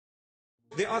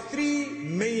There are three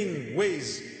main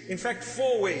ways, in fact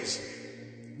 4 ways,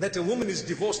 that a woman is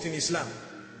divorced in Islam.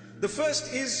 The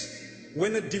first is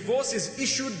when a divorce is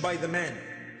issued by the man.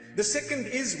 The second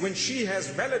is when she has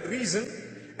valid reason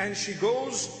and she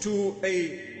goes to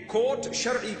a court,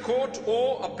 Shari'i court,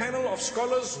 or a panel of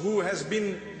scholars who has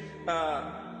been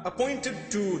appointed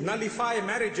to nullify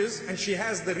marriages, and she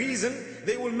has the reason.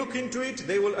 They will look into it,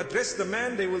 they will address the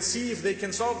man, they will see if they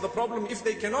can solve the problem. If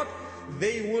they cannot,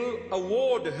 they will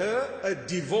award her a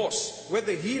divorce,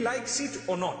 whether he likes it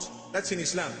or not. That's in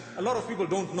Islam. A lot of people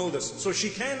don't know this. So she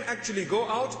can actually go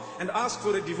out and ask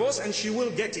for a divorce, and she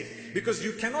will get it, because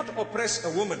you cannot oppress a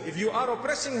woman. If you are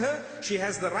oppressing her, she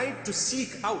has the right to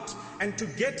seek out and to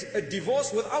get a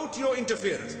divorce without your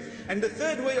interference. And the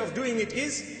third way of doing it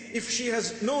is, if she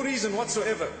has no reason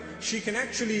whatsoever, she can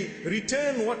actually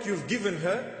return what you've given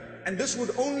her, and this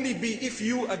would only be if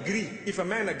you agree, if a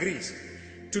man agrees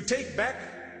to take back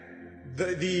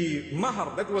the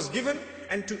mahar that was given,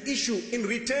 and to issue in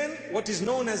return what is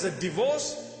known as a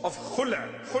divorce of khula'.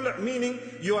 Khula' meaning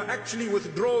you are actually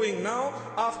withdrawing now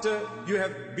after you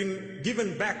have been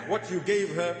given back what you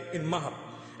gave her in mahar.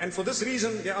 And for this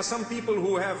reason, there are some people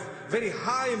who have very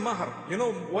high mahar. You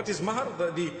know what is mahar?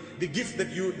 The gift that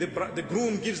the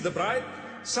groom gives the bride.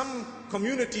 Some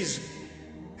communities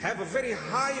have a very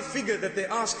high figure that they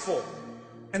ask for,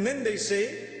 and then they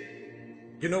say,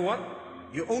 you know what?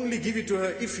 You only give it to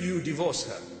her if you divorce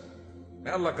her.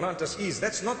 May Allah grant us ease.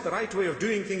 That's not the right way of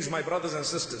doing things, my brothers and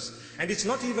sisters. And it's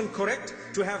not even correct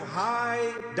to have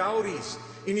high dowries.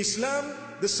 In Islam,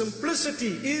 the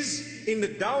simplicity is in the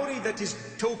dowry that is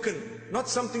token, not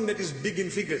something that is big in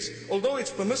figures. Although it's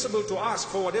permissible to ask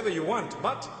for whatever you want,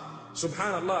 but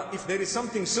subhanallah, if there is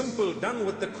something simple done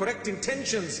with the correct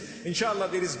intentions, inshallah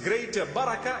there is greater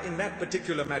barakah in that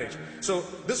particular marriage. So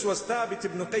this was Thabit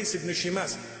ibn Qais ibn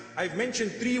Shimas. I've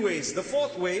mentioned 3 ways. The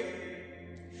 4th way,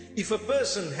 if a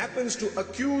person happens to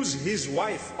accuse his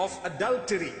wife of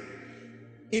adultery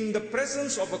in the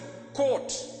presence of a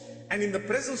court and in the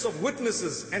presence of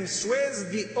witnesses, and swears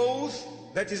the oath,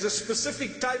 that is a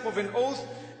specific type of an oath,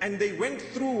 and they went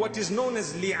through what is known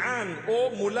as li'an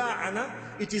or mula'ana.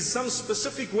 It is some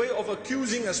specific way of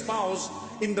accusing a spouse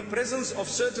in the presence of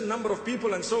certain number of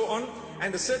people and so on,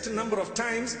 and a certain number of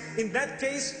times. In that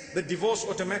case, the divorce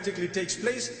automatically takes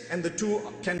place, and the two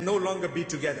can no longer be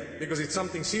together, because it's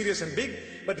something serious and big.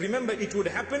 But remember, it would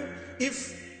happen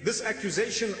if this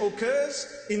accusation occurs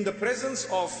in the presence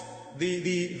of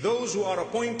those who are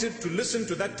appointed to listen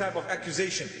to that type of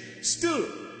accusation. Still,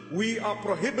 we are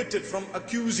prohibited from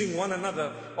accusing one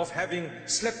another of having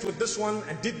slept with this one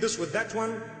and did this with that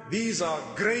one. These are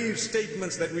grave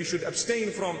statements that we should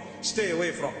abstain from, stay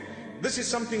away from. This is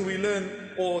something we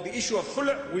learn, or the issue of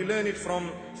khula', we learn it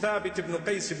from Thabit ibn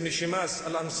Qais ibn Shimas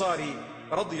al-Ansari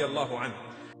radiyallahu anhu.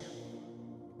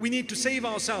 We need to save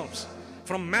ourselves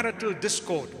from marital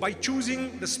discord by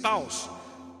choosing the spouse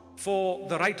for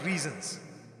the right reasons.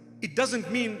 It doesn't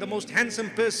mean the most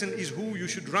handsome person is who you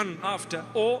should run after,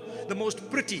 or the most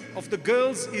pretty of the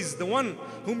girls is the one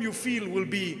whom you feel will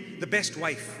be the best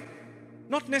wife.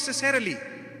 Not necessarily.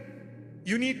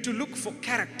 You need to look for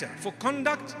character, for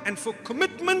conduct, and for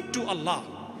commitment to Allah.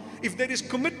 If there is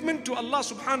commitment to Allah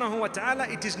subhanahu wa ta'ala,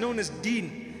 it is known as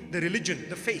deen, the religion,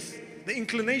 the faith, the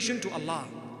inclination to Allah.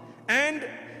 And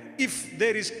if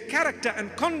there is character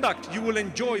and conduct, you will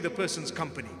enjoy the person's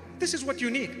company. This is what you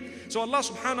need. So Allah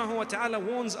subhanahu wa ta'ala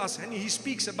warns us, and He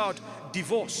speaks about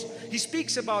divorce. He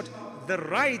speaks about the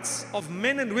rights of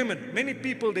men and women. Many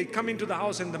people, they come into the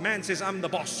house and the man says, I'm the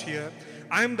boss here,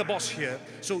 I'm the boss here,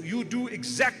 so you do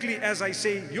exactly as I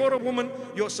say. You're a woman,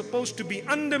 you're supposed to be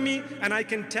under me, and I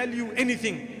can tell you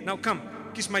anything. Now come,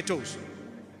 kiss my toes.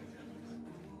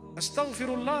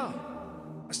 Astaghfirullah.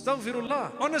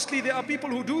 Astaghfirullah. Honestly, there are people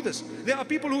who do this. There are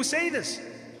people who say this.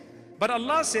 But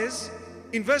Allah says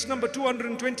in verse number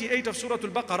 228 of Surah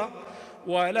Al-Baqarah,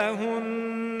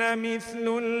 وَلَهُنَّ مِثْلُ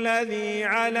الَّذِي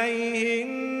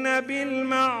عَلَيْهِنَّ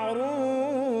بِالْمَعْرُوفِ.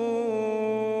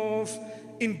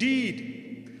 Indeed,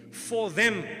 for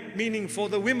them, meaning for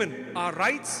the women, are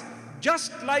rights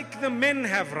just like the men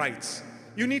have rights.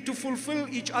 You need to fulfill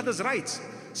each other's rights.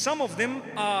 Some of them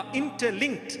are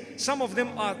interlinked, some of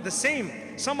them are the same.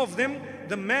 Some of them,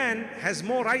 the man has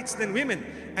more rights than women,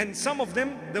 and some of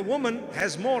them, the woman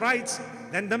has more rights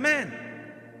than the man.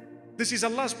 This is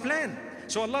Allah's plan.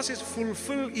 So Allah says,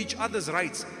 fulfill each other's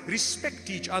rights, respect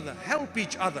each other, help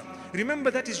each other.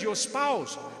 Remember, that is your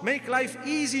spouse. Make life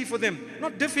easy for them,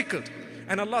 not difficult.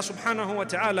 And Allah subhanahu wa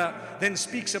ta'ala then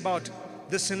speaks about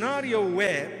the scenario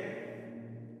where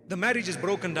the marriage is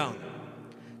broken down,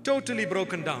 totally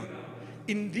broken down.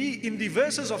 In the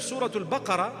verses of Surah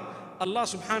Al-Baqarah, Allah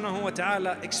subhanahu wa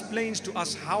ta'ala explains to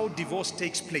us how divorce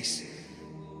takes place.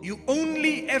 You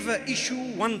only ever issue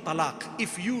one talaq.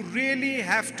 If you really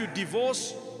have to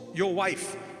divorce your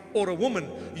wife or a woman,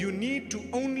 you need to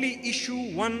only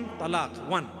issue one talaq,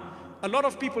 one. A lot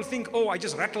of people think, oh, I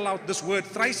just rattle out this word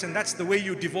thrice and that's the way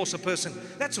you divorce a person.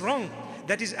 That's wrong.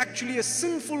 That is actually a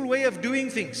sinful way of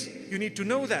doing things. You need to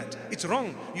know that. It's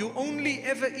wrong. You only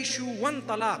ever issue one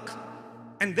talaq.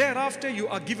 And thereafter you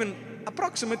are given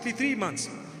approximately 3 months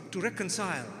to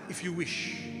reconcile if you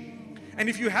wish. And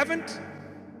if you haven't,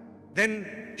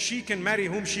 then she can marry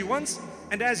whom she wants,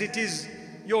 and as it is,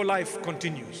 your life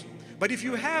continues. But if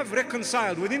you have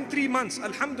reconciled within 3 months,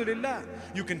 alhamdulillah,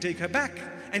 you can take her back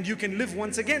and you can live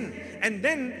once again. And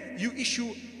then you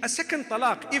issue a second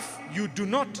talaq if you do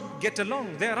not get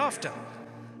along thereafter.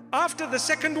 After the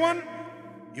second one,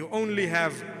 you only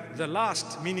have the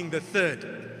last, meaning the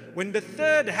third. When the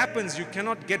third happens, you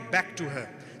cannot get back to her.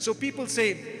 So people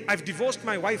say, I've divorced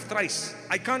my wife thrice.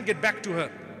 I can't get back to her.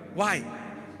 Why?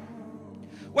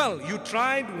 Well, you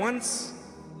tried once,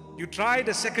 you tried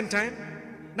a second time.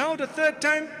 Now the third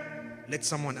time, let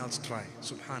someone else try.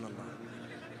 Subhanallah.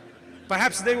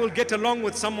 Perhaps they will get along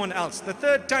with someone else. The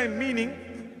third time meaning,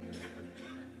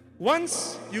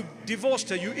 once you divorced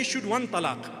her, you issued one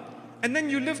talaq. And then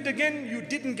you lived again, you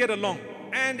didn't get along.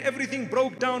 And everything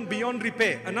broke down beyond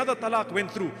repair. Another talaq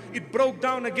went through. It broke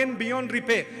down again beyond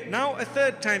repair. Now a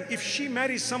third time, if she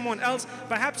marries someone else,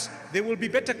 perhaps there will be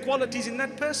better qualities in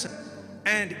that person.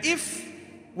 And if,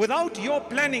 without your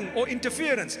planning or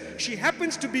interference, she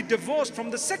happens to be divorced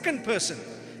from the second person,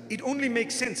 it only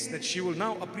makes sense that she will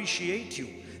now appreciate you.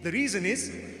 The reason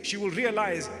is, she will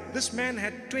realize this man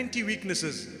had 20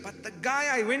 weaknesses, but the guy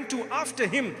I went to after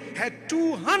him had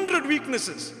 200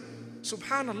 weaknesses.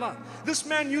 Subhanallah. This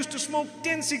man used to smoke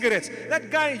 10 cigarettes. That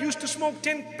guy used to smoke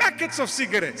 10 packets of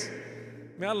cigarettes.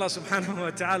 May Allah subhanahu wa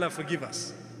ta'ala forgive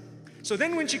us. So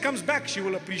then when she comes back, she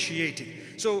will appreciate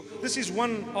it. So this is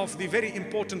one of the very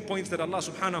important points that Allah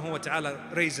subhanahu wa ta'ala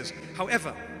raises.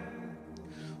 However,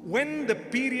 when the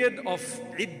period of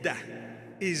iddah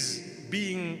is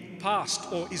being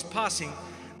passed or is passing,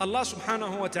 Allah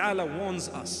subhanahu wa ta'ala warns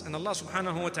us. And Allah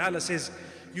subhanahu wa ta'ala says,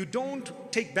 you don't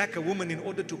take back a woman in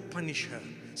order to punish her.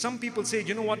 Some people say,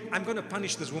 you know what, I'm going to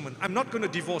punish this woman. I'm not going to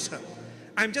divorce her.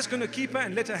 I'm just going to keep her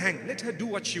and let her hang. Let her do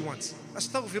what she wants.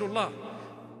 Astaghfirullah.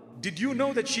 Did you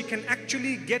know that she can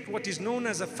actually get what is known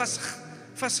as a fasakh?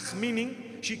 Fasakh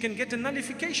meaning she can get a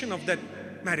nullification of that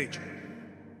marriage.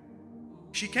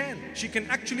 She can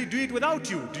actually do it without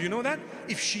you. Do you know that?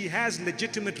 If she has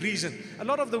legitimate reason. A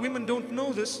lot of the women don't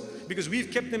know this because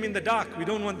we've kept them in the dark. We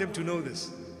don't want them to know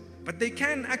this. But they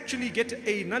can actually get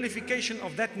a nullification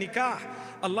of that nikah.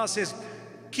 Allah says,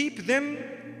 keep them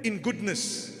in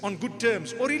goodness, on good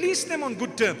terms, or release them on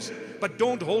good terms, but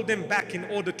don't hold them back in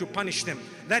order to punish them.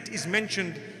 That is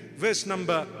mentioned, verse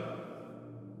number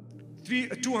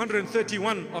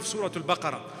 231 of Surah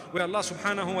Al-Baqarah, where Allah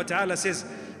subhanahu wa ta'ala says,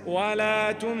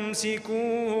 وَلَا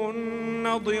تُمْسِكُوهُنَّ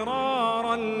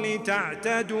ضِرَارًا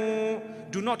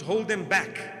لِتَعْتَدُوا. Do not hold them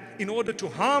back in order to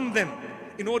harm them,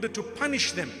 in order to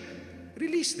punish them.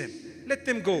 Release them. Let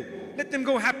them go. Let them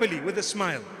go happily with a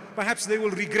smile. Perhaps they will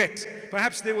regret.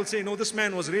 Perhaps they will say, no, this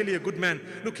man was really a good man.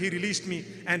 Look, he released me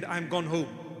and I'm gone home.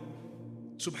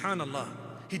 Subhanallah.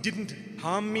 He didn't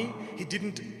harm me. He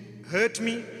didn't hurt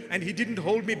me. And he didn't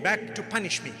hold me back to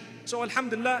punish me. So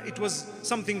alhamdulillah, it was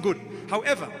something good.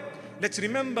 However, let's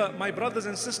remember, my brothers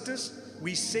and sisters,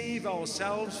 we save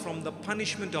ourselves from the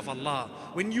punishment of Allah.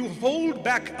 When you hold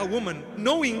back a woman,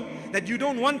 knowing that you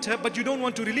don't want her, but you don't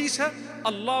want to release her,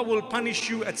 Allah will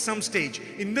punish you at some stage,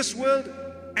 in this world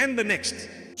and the next.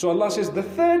 So Allah says, the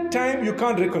third time you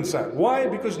can't reconcile. Why?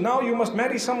 Because now you must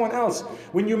marry someone else.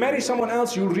 When you marry someone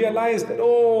else, you'll realize that,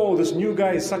 oh, this new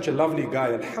guy is such a lovely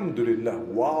guy. Alhamdulillah.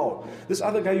 Wow. This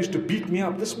other guy used to beat me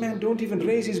up. This man don't even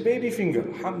raise his baby finger.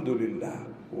 Alhamdulillah.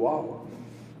 Wow.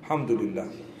 Alhamdulillah.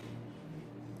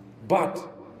 But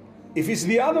if it's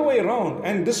the other way around,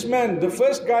 and this man, the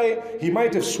first guy, he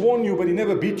might have sworn you, but he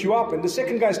never beat you up, and the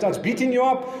second guy starts beating you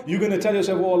up, you're going to tell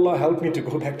yourself, oh Allah, help me to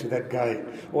go back to that guy.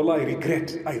 Oh Allah, I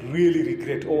regret. I really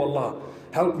regret. Oh Allah,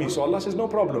 help me. So Allah says, no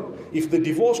problem. If the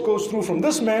divorce goes through from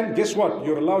this man, guess what?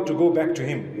 You're allowed to go back to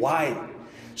him. Why?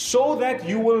 so that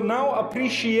you will now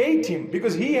appreciate him,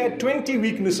 because he had 20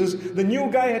 weaknesses, the new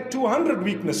guy had 200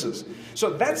 weaknesses. So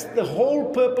that's the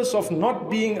whole purpose of not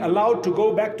being allowed to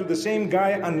go back to the same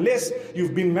guy unless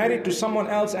you've been married to someone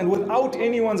else, and without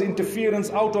anyone's interference,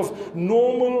 out of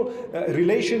normal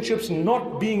relationships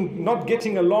not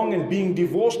getting along and being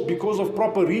divorced because of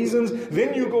proper reasons.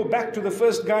 Then you go back to the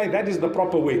first guy. That is the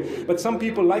proper way. But some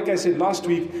people, like I said last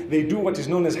week, they do what is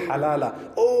known as halala.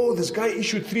 Oh, this guy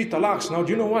issued 3 talaqs. Now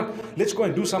do you know what? Let's go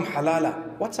and do some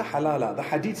halala. What's a halala? The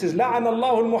hadith says, لَعَنَ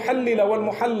اللَّهُ الْمُحَلِّلَ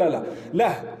وَالْمُحَلَّلَ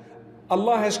لَهُ.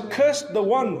 Allah has cursed the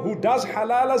one who does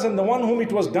halalas and the one whom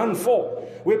it was done for.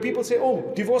 Where people say,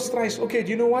 oh, divorce thrice. Okay,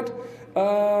 do you know what?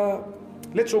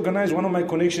 Let's organize one of my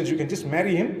connections. You can just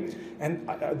marry him, and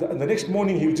the next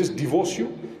morning he'll just divorce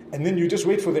you, and then you just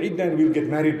wait for the iddah and we'll get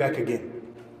married back again.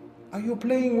 Are you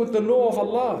playing with the law of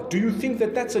Allah? Do you think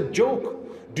that that's a joke?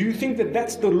 Do you think that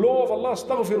that's the law of Allah?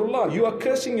 Astaghfirullah. You are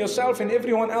cursing yourself and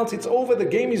everyone else. It's over. The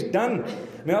game is done.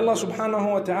 May Allah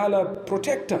subhanahu wa ta'ala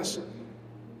protect us.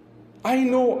 I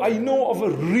know of a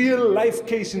real life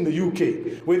case in the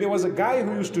UK where there was a guy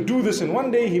who used to do this, and one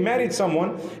day he married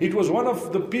someone. It was one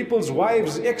of the people's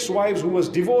wives, ex-wives, who was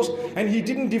divorced, and he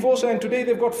didn't divorce her, and today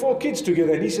they've got 4 kids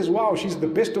together, and he says, wow, she's the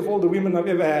best of all the women I've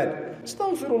ever had.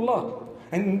 Astaghfirullah.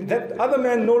 And that other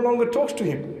man no longer talks to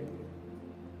him.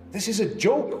 This is a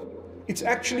joke. It's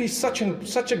actually such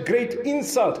a great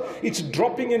insult. It's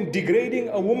dropping and degrading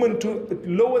a woman to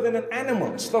lower than an animal.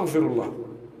 Astaghfirullah.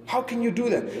 How can you do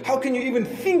that? How can you even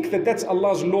think that that's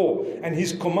Allah's law and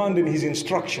His command and His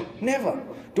instruction? Never.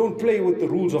 Don't play with the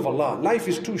rules of Allah. Life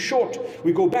is too short.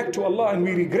 We go back to Allah and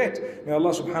we regret. May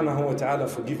Allah subhanahu wa ta'ala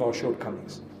forgive our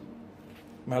shortcomings.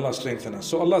 May Allah strengthen us.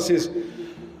 So Allah says,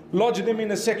 lodge them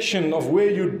in a section of where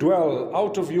you dwell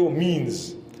out of your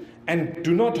means, and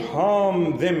do not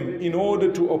harm them in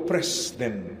order to oppress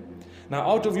them. Now,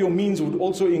 out of your means would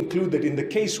also include that in the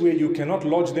case where you cannot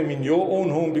lodge them in your own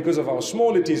home because of how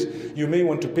small it is, you may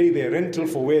want to pay their rental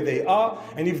for where they are.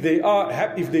 And if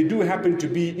they do happen to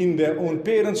be in their own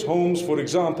parents' homes, for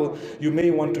example, you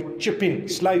may want to chip in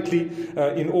slightly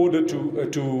in order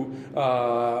to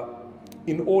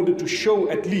show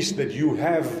at least that you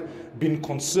have been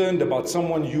concerned about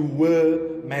someone you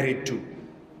were married to.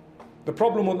 The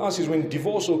problem with us is when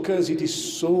divorce occurs, it is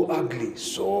so ugly,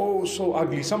 so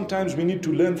ugly. Sometimes we need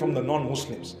to learn from the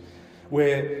non-Muslims,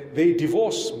 where they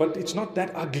divorce, but it's not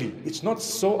that ugly. It's not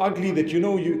so ugly that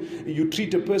you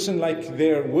treat a person like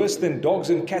they're worse than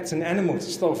dogs and cats and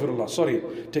animals. Astaghfirullah. Sorry,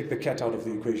 take the cat out of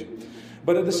the equation.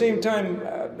 But at the same time,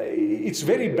 it's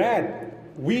very bad.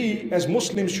 We as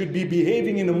Muslims should be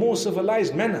behaving in a more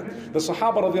civilized manner. The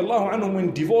Sahaba radiallahu anhum,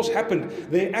 when divorce happened,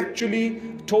 they actually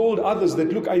told others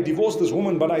that, look, I divorced this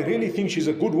woman, but I really think she's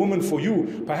a good woman for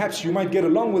you. Perhaps you might get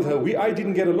along with her. I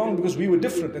didn't get along because we were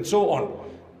different, and so on.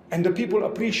 And the people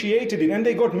appreciated it, and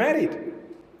they got married.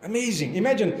 Amazing.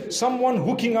 Imagine someone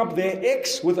hooking up their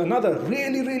ex with another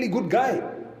really, really good guy.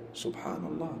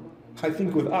 Subhanallah. I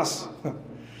think with us,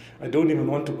 I don't even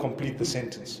want to complete the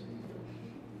sentence.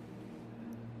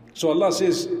 So Allah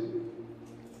says,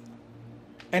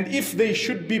 and if they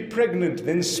should be pregnant,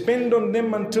 then spend on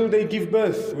them until they give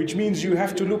birth, which means you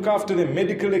have to look after them.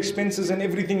 Medical expenses and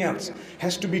everything else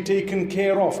has to be taken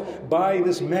care of by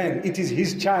this man. It is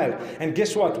his child. And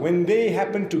guess what? When they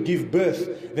happen to give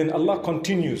birth, then Allah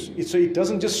continues. So it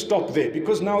doesn't just stop there,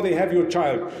 because now they have your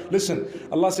child. Listen,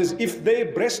 Allah says, if they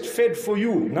breastfed for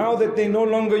you, now that they're no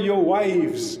longer your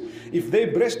wives, if they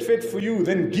breastfed for you,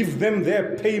 then give them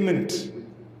their payment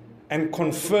and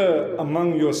confer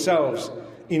among yourselves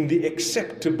in the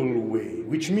acceptable way.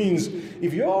 Which means,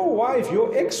 if your wife,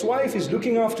 your ex-wife is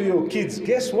looking after your kids,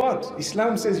 guess what?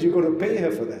 Islam says you've got to pay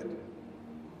her for that.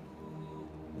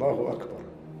 Allahu Akbar.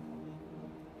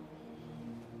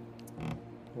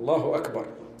 Allahu Akbar.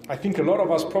 I think a lot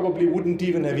of us probably wouldn't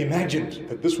even have imagined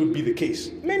that this would be the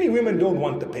case. Many women don't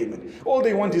want the payment. All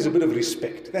they want is a bit of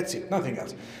respect. That's it, nothing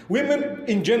else. Women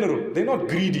in general, they're not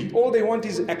greedy. All they want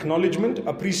is acknowledgement,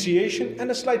 appreciation,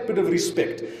 and a slight bit of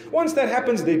respect. Once that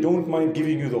happens, they don't mind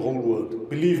giving you the whole world.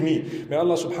 Believe me, may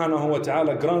Allah subhanahu wa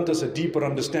ta'ala grant us a deeper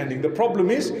understanding. The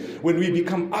problem is when we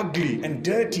become ugly and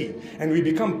dirty and we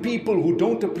become people who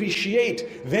don't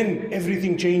appreciate, then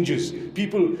everything changes.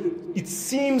 People, it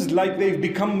seems like they've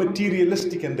become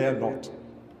materialistic, and they're not.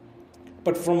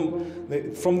 But from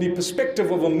the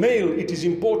perspective of a male, it is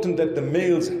important that the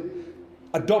males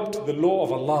adopt the law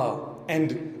of Allah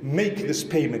and make this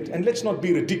payment. And let's not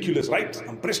be ridiculous, right?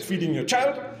 I'm breastfeeding your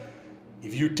child.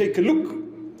 If you take a look,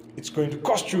 it's going to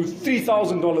cost you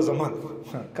 $3,000 a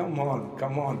month. Come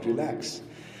on, relax.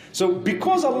 So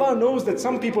because Allah knows that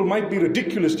some people might be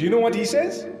ridiculous, do you know what He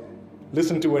says?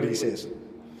 Listen to what he says.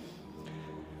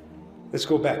 Let's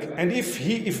go back. And if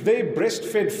they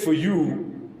breastfed for you,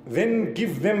 then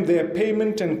give them their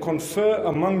payment and confer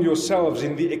among yourselves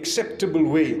in the acceptable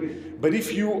way. But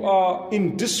if you are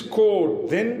in discord,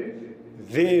 then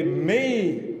they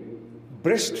may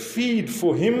breastfeed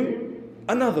for him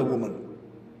another woman,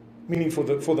 meaning for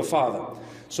the father.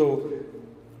 So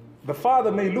the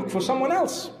father may look for someone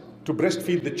else to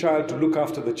breastfeed the child, to look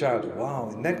after the child. Wow,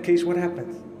 in that case, what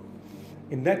happens?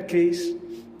 In that case,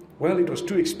 well, it was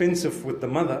too expensive with the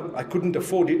mother. I couldn't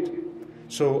afford it.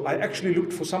 So I actually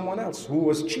looked for someone else who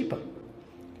was cheaper.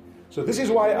 So this is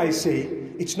why I say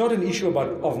it's not an issue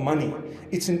of money.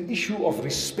 It's an issue of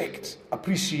respect,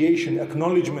 appreciation,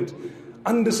 acknowledgement,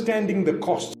 understanding the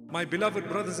cost. My beloved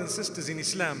brothers and sisters in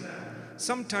Islam,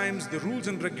 sometimes the rules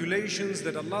and regulations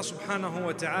that Allah subhanahu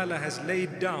wa ta'ala has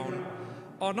laid down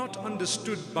are not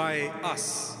understood by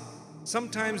us.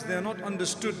 Sometimes they are not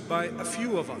understood by a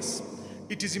few of us.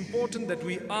 It is important that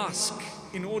we ask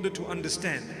in order to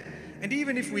understand. And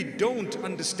even if we don't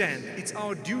understand, it's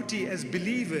our duty as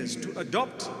believers to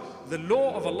adopt the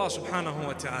law of Allah subhanahu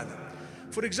wa ta'ala.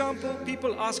 For example,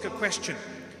 people ask a question.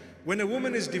 When a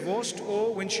woman is divorced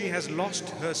or when she has lost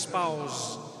her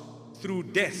spouse through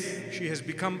death, she has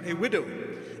become a widow.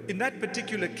 In that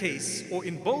particular case, or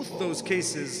in both those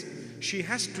cases, she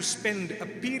has to spend a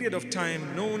period of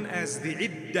time known as the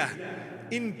iddah,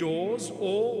 indoors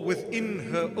or within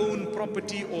her own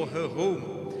property or her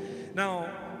home. Now,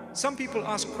 some people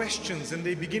ask questions and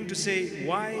they begin to say,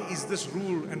 why is this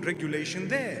rule and regulation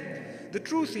there? The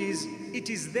truth is, it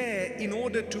is there in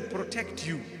order to protect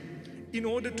you, in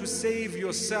order to save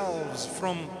yourselves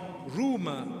from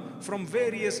rumor, from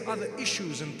various other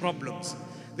issues and problems.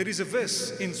 There is a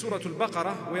verse in Surah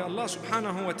Al-Baqarah where Allah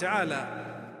subhanahu wa ta'ala,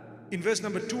 in verse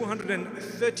number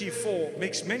 234,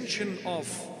 makes mention of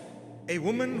a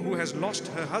woman who has lost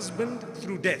her husband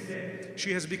through death.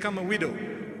 She has become a widow.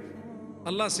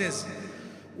 Allah says,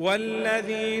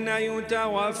 وَالَّذِينَ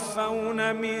يُتَوَفَّوْنَ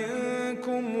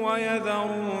مِنكُمْ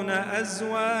وَيَذَرُونَ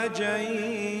أَزْوَاجًا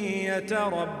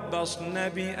يتربصن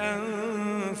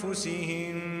بأنفسهن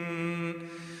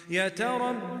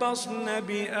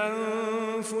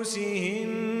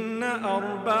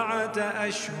 4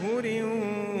 أشهر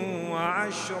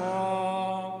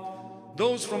وعشرا.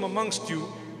 Those from amongst you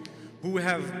who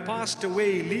have passed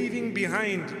away leaving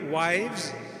behind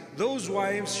wives, those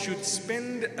wives should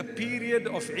spend a period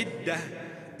of iddah,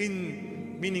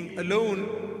 meaning alone,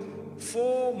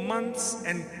 4 months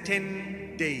and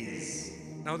 10 days.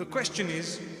 Now the question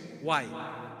is, why?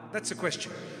 That's a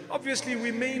question. Obviously,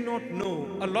 we may not know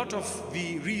a lot of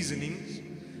the reasonings.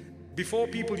 Before,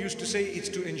 people used to say it's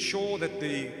to ensure that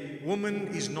the woman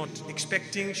is not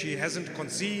expecting, she hasn't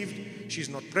conceived, she's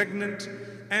not pregnant,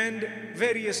 and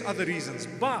various other reasons.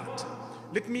 But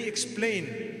let me explain.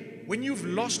 When you've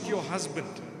lost your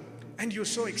husband and you're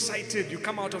so excited, you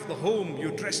come out of the home,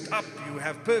 you're dressed up, you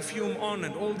have perfume on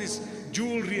and all this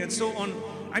jewelry and so on,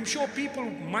 I'm sure people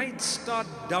might start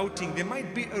doubting. There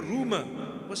might be a rumor.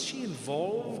 Was she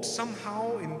involved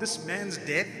somehow in this man's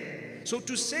death? So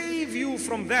to save you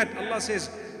from that, Allah says,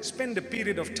 spend a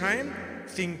period of time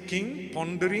thinking,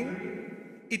 pondering.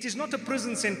 It is not a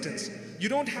prison sentence. You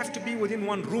don't have to be within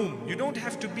one room. You don't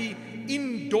have to be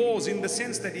indoors, in the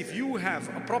sense that if you have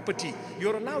a property,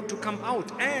 you're allowed to come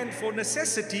out, and for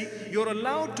necessity, you're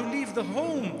allowed to leave the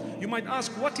home. You might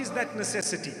ask, what is that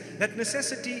necessity? That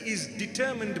necessity is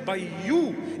determined by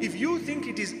you. If you think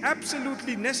it is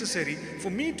absolutely necessary for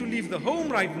me to leave the home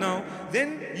right now,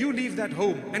 then you leave that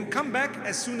home and come back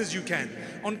as soon as you can,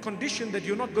 on condition that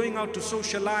you're not going out to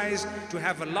socialize, to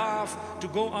have a laugh, to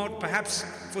go out perhaps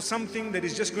for something that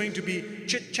is just going to be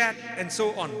chit-chat and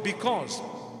so on, because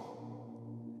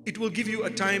it will give you a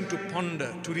time to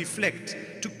ponder, to reflect,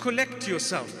 to collect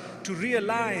yourself, to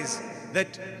realize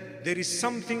that there is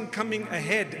something coming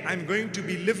ahead. I'm going to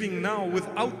be living now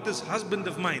without this husband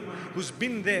of mine who's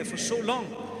been there for so long.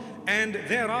 And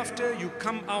thereafter you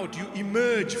come out, you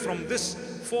emerge from this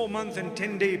 4-month and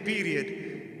 10-day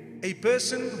period, a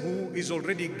person who is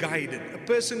already guided, a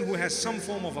person who has some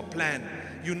form of a plan.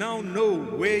 You now know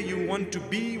where you want to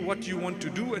be, what you want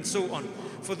to do, and so on.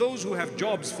 For those who have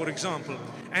jobs, for example,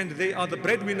 and they are the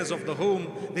breadwinners of the home,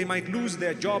 they might lose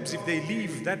their jobs if they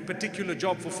leave that particular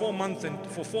job for 4 months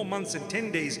and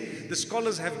 10 days. The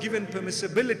scholars have given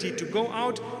permissibility to go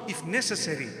out if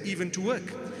necessary, even to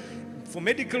work. For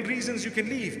medical reasons, you can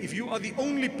leave. If you are the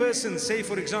only person, say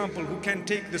for example, who can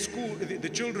take the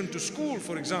children to school,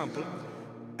 for example,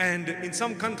 and in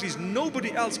some countries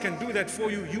nobody else can do that for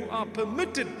you, you are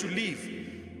permitted to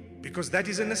leave, because that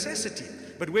is a necessity.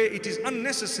 But where it is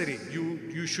unnecessary,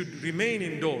 you should remain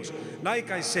indoors.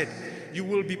 Like I said, you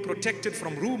will be protected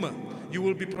from rumor. You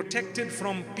will be protected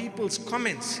from people's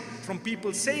comments, from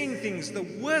people saying things. The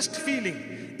worst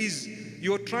feeling is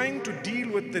you're trying to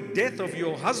deal with the death of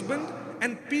your husband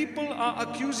and people are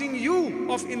accusing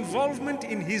you of involvement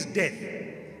in his death.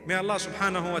 May Allah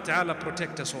subhanahu wa ta'ala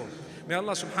protect us all. May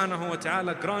Allah subhanahu wa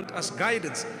ta'ala grant us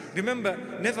guidance. Remember,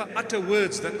 never utter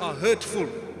words that are hurtful,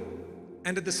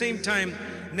 and at the same time,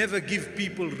 never give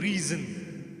people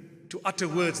reason to utter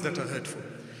words that are hurtful.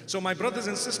 So my brothers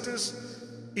and sisters,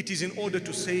 it is in order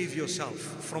to save yourself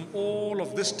from all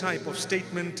of this type of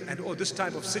statement or this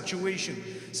type of situation.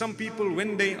 Some people,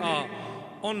 when they are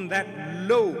on that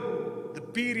low, the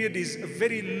period is a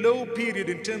very low period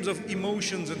in terms of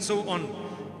emotions and so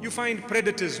on. You find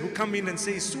predators who come in and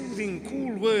say soothing,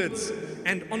 cool words,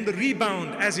 and on the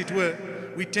rebound, as it were,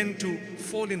 we tend to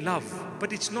fall in love.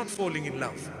 But it's not falling in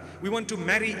love. We want to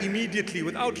marry immediately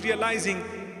without realizing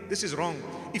this is wrong.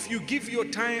 If you give your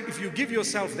time, if you give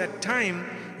yourself that time,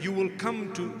 you will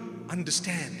come to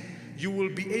understand. You will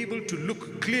be able to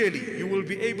look clearly. You will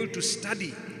be able to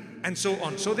study and so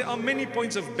on. So there are many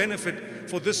points of benefit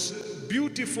for this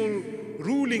beautiful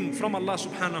ruling from Allah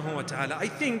subhanahu wa ta'ala. I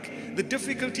think the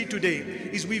difficulty today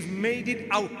is we've made it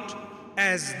out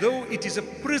as though it is a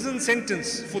prison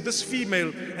sentence for this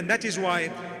female, and that is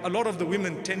why a lot of the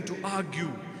women tend to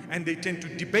argue and they tend to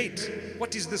debate.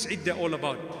 What is this iddah all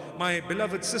about? My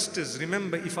beloved sisters,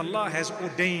 remember, if Allah has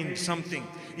ordained something,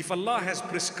 if Allah has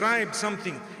prescribed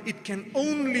something, it can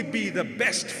only be the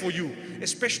best for you,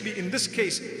 especially in this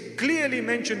case, clearly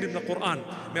mentioned in the Quran.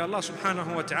 May Allah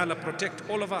subhanahu wa ta'ala protect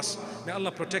all of us. May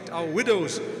Allah protect our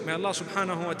widows. May Allah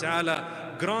subhanahu wa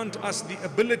ta'ala grant us the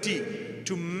ability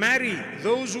to marry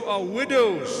those who are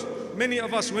widows. Many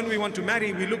of us, when we want to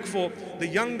marry, we look for the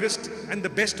youngest and the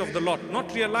best of the lot,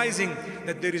 not realizing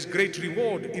that there is great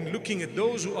reward in looking at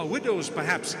those who are widows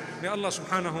perhaps. May Allah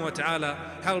subhanahu wa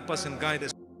ta'ala help us and guide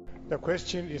us. The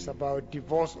question is about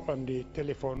divorce on the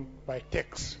telephone by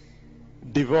text.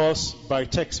 Divorce by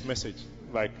text message,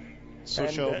 like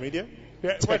social media?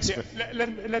 Yeah, Text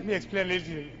let me explain a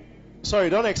little. Sorry,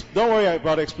 don't worry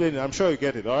about explaining. I'm sure you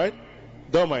get it, all right?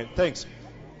 Don't mind. Thanks.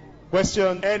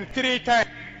 Question. And 3 times.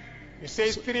 It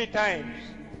says 3 times.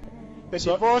 The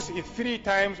divorce is 3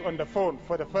 times on the phone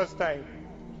for the first time.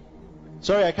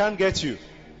 Sorry, I can't get you.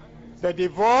 The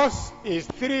divorce is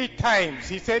 3 times.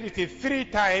 He said it is 3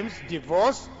 times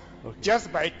divorce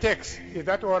just by text. Is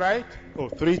that all right? Oh,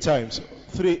 3 times.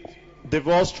 3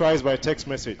 divorce tries by text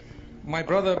message. My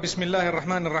brother, Bismillahir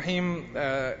Rahmanir Rahim,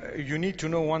 you need to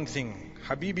know one thing.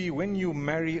 Habibi, when you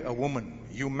marry a woman,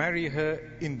 you marry her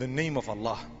in the name of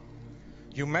Allah.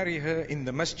 You marry her in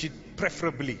the masjid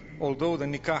preferably, although the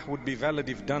nikah would be valid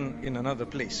if done in another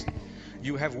place.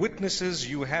 You have witnesses,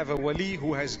 you have a wali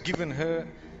who has given her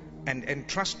and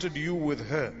entrusted you with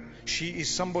her. She is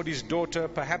somebody's daughter,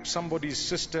 perhaps somebody's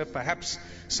sister, perhaps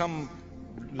some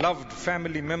loved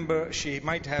family member. She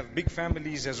might have big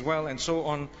families as well, and so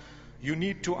on. You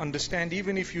need to understand,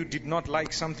 even if you did not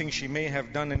like something she may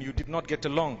have done and you did not get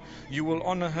along, you will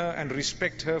honor her and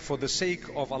respect her for the sake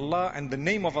of Allah and the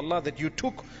name of Allah that you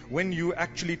took when you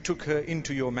actually took her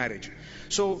into your marriage.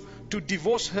 So to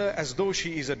divorce her as though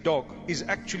she is a dog is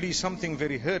actually something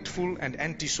very hurtful and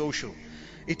antisocial.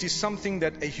 It is something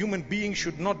that a human being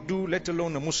should not do, let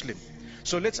alone a Muslim.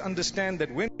 So let's understand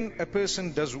that when a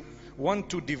person does want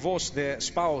to divorce their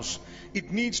spouse,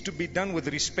 it needs to be done with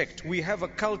respect. We have a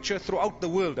culture throughout the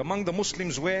world among the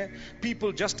Muslims where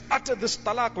people just utter this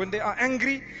talaq when they are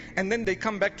angry, and then they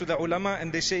come back to the ulama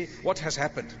and they say, what has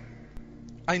happened?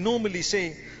 I normally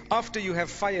say, after you have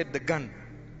fired the gun,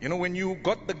 you know, when you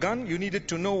got the gun, you needed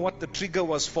to know what the trigger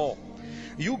was for.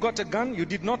 You got a gun, you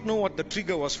did not know what the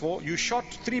trigger was for. You shot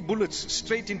 3 bullets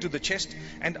straight into the chest,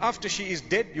 and after she is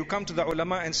dead, you come to the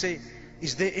ulama and say,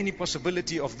 is there any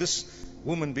possibility of this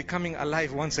woman becoming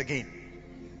alive once again?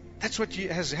 That's what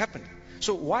has happened.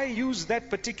 So why use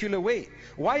that particular way?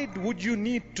 Why would you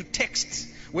need to text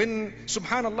when,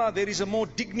 subhanallah, there is a more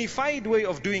dignified way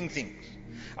of doing things?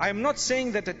 I am not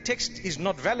saying that a text is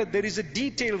not valid. There is a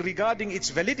detail regarding its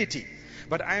validity.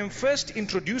 But I am first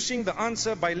introducing the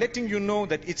answer by letting you know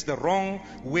that it's the wrong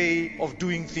way of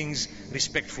doing things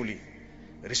respectfully.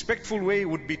 The respectful way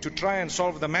would be to try and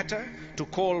solve the matter, to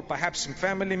call perhaps some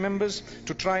family members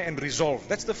to try and resolve.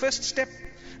 That's the first step.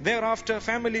 Thereafter,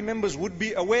 family members would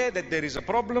be aware that there is a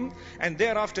problem, and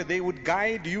thereafter they would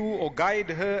guide you or guide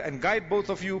her and guide both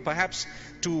of you perhaps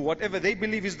to whatever they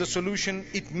believe is the solution.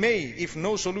 It may, if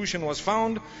no solution was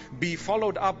found, be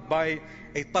followed up by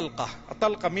a talqa. A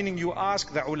talqa meaning you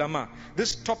ask the ulama.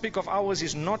 This topic of ours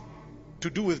is not to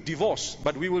do with divorce,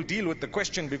 but we will deal with the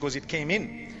question because it came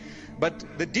in.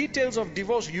 But the details of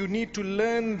divorce, you need to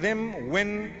learn them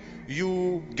when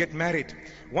you get married.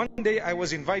 One day I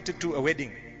was invited to a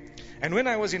wedding, and when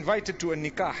I was invited to a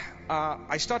nikah,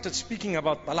 I started speaking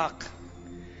about talaq,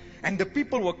 and the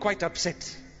people were quite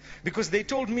upset because they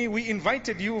told me, we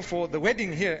invited you for the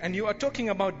wedding here and you are talking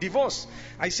about divorce.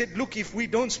 I said, look, if we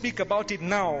don't speak about it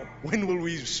now, when will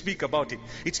we speak about it?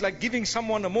 It's like giving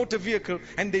someone a motor vehicle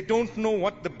and they don't know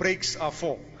what the brakes are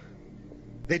for.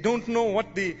 They don't know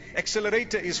what the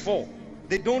accelerator is for.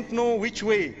 They don't know which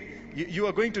way you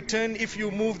are going to turn if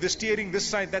you move the steering this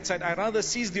side, that side. I rather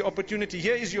seize the opportunity.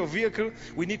 Here is your vehicle.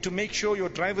 We need to make sure your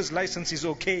driver's license is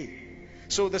okay.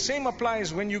 So the same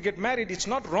applies when you get married. It's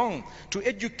not wrong to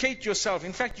educate yourself.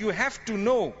 In fact, you have to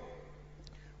know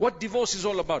what divorce is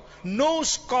all about. No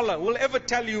scholar will ever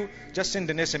tell you, just send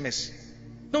an SMS.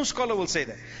 No scholar will say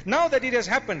that. Now that it has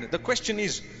happened, the question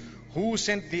is, who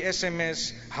sent the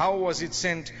SMS? How was it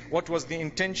sent? What was the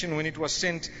intention when it was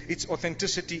sent? Its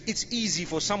authenticity. It's easy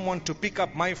for someone to pick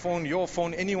up my phone, your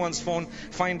phone, anyone's phone,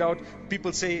 find out.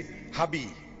 People say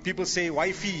hubby, people say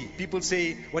wifey, people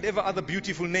say whatever other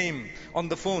beautiful name on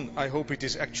the phone. I hope it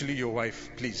is actually your wife,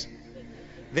 please.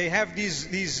 They have these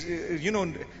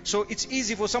so it's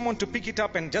easy for someone to pick it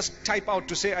up and just type out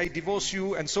to say I divorce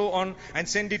you and so on, and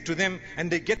send it to them,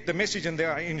 and they get the message and they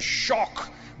are in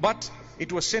shock. But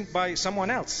it was sent by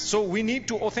someone else. So we need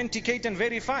to authenticate and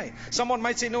verify. Someone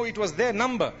might say, no, it was their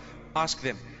number. Ask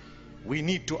them. We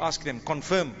need to ask them,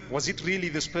 confirm, was it really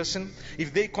this person?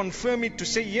 If they confirm it to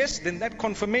say yes, then that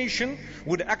confirmation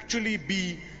would actually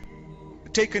be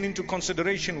taken into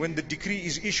consideration when the decree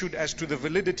is issued as to the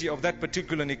validity of that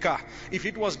particular nikah. If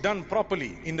it was done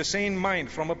properly, in the sane mind,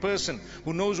 from a person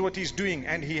who knows what he's doing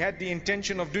and he had the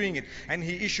intention of doing it and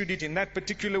he issued it in that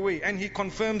particular way and he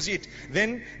confirms it,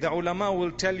 then the ulama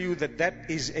will tell you that that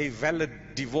is a valid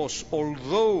divorce,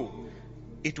 although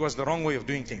it was the wrong way of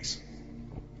doing things.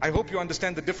 I hope you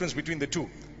understand the difference between the two.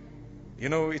 You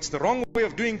know, it's the wrong way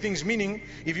of doing things, meaning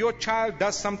if your child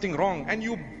does something wrong and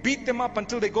you beat them up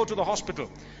until they go to the hospital,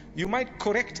 you might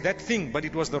correct that thing, but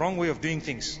it was the wrong way of doing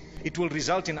things. It will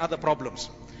result in other problems.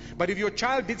 But if your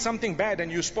child did something bad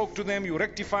and you spoke to them, you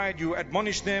rectified, you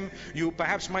admonished them, you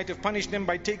perhaps might have punished them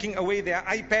by taking away their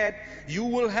iPad, you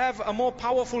will have a more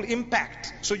powerful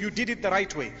impact. So you did it the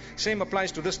right way. Same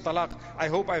applies to this talaq. I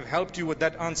hope I've helped you with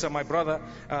that answer, my brother.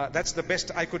 That's the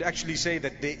best I could actually say,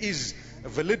 that there is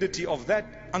validity of that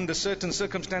under certain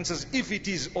circumstances if it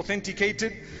is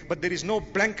authenticated, but there is no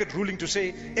blanket ruling to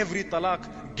say every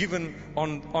talaq given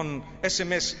on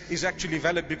SMS is actually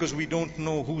valid, because we don't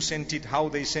know who sent it, how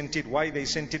they sent it, why they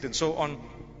sent it, and so on.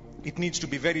 It needs to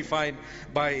be verified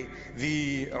by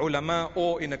the ulama,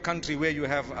 or in a country where you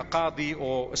have a qadi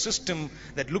or a system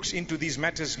that looks into these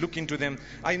matters, look into them.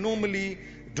 I normally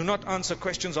do not answer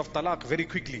questions of talaq very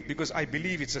quickly, because I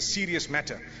believe it's a serious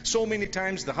matter. So many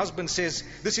times the husband says,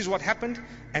 this is what happened,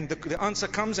 and the answer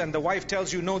comes and the wife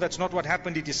tells you, no, that's not what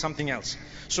happened, it is something else.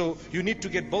 So you need to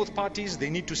get both parties, they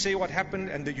need to say what happened,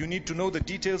 and you need to know the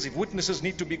details. If witnesses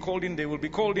need to be called in, they will be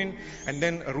called in, and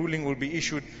then a ruling will be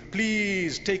issued.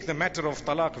 Please take the matter of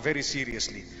talaq very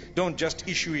seriously. Don't just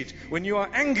issue it. When you are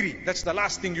angry, that's the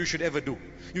last thing you should ever do.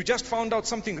 You just found out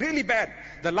something really bad.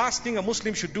 The last thing a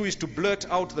Muslim should do is to blurt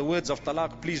out the words of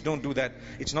talaq. Please don't do that.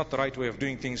 It's not the right way of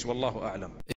doing things. Wallahu a'lam.